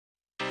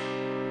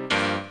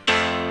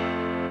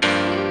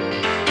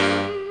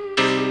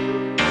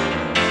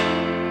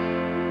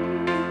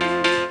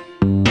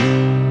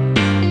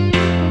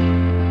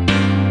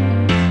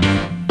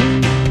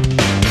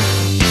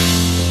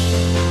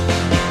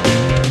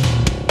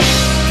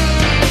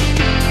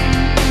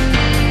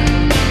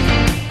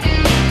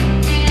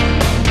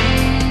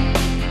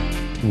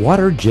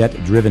Water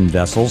jet-driven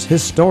vessels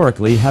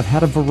historically have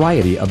had a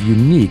variety of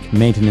unique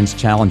maintenance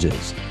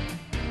challenges.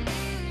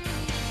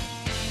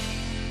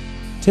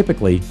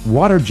 Typically,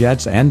 water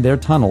jets and their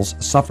tunnels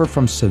suffer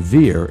from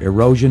severe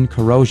erosion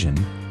corrosion,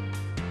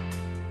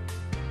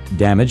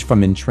 damage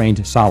from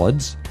entrained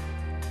solids,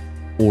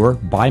 or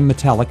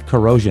bimetallic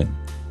corrosion,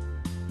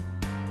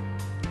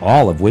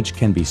 all of which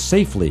can be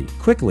safely,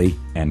 quickly,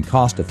 and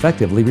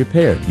cost-effectively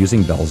repaired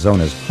using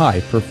Belzona's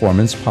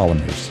high-performance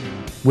polymers.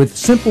 With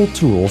simple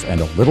tools and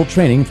a little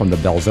training from the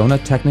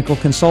Belzona technical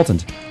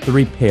consultant, the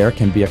repair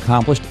can be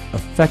accomplished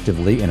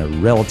effectively in a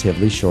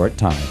relatively short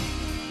time.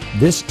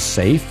 This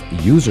safe,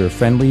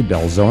 user-friendly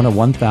Belzona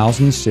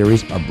 1000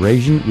 series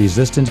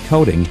abrasion-resistant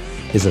coating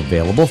is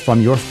available from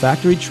your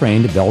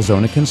factory-trained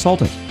Belzona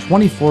consultant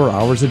 24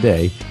 hours a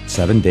day,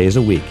 7 days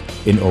a week,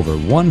 in over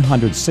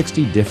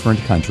 160 different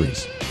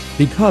countries.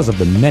 Because of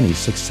the many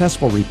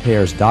successful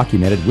repairs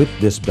documented with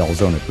this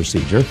Belzona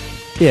procedure,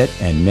 it,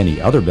 and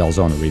many other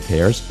Belzona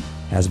repairs,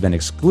 has been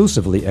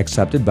exclusively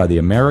accepted by the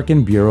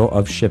American Bureau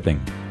of Shipping.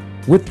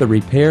 With the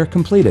repair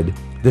completed,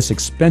 this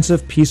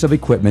expensive piece of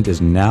equipment is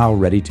now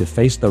ready to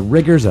face the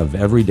rigors of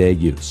everyday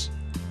use.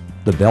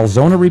 The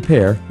Belzona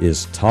repair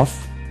is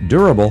tough,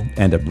 durable,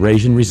 and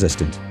abrasion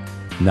resistant.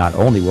 Not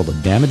only will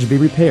the damage be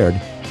repaired,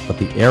 but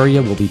the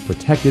area will be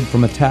protected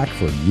from attack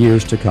for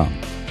years to come,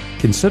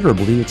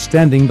 considerably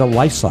extending the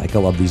life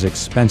cycle of these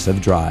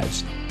expensive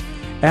drives.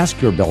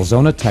 Ask your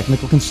Belzona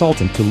technical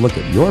consultant to look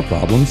at your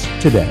problems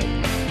today.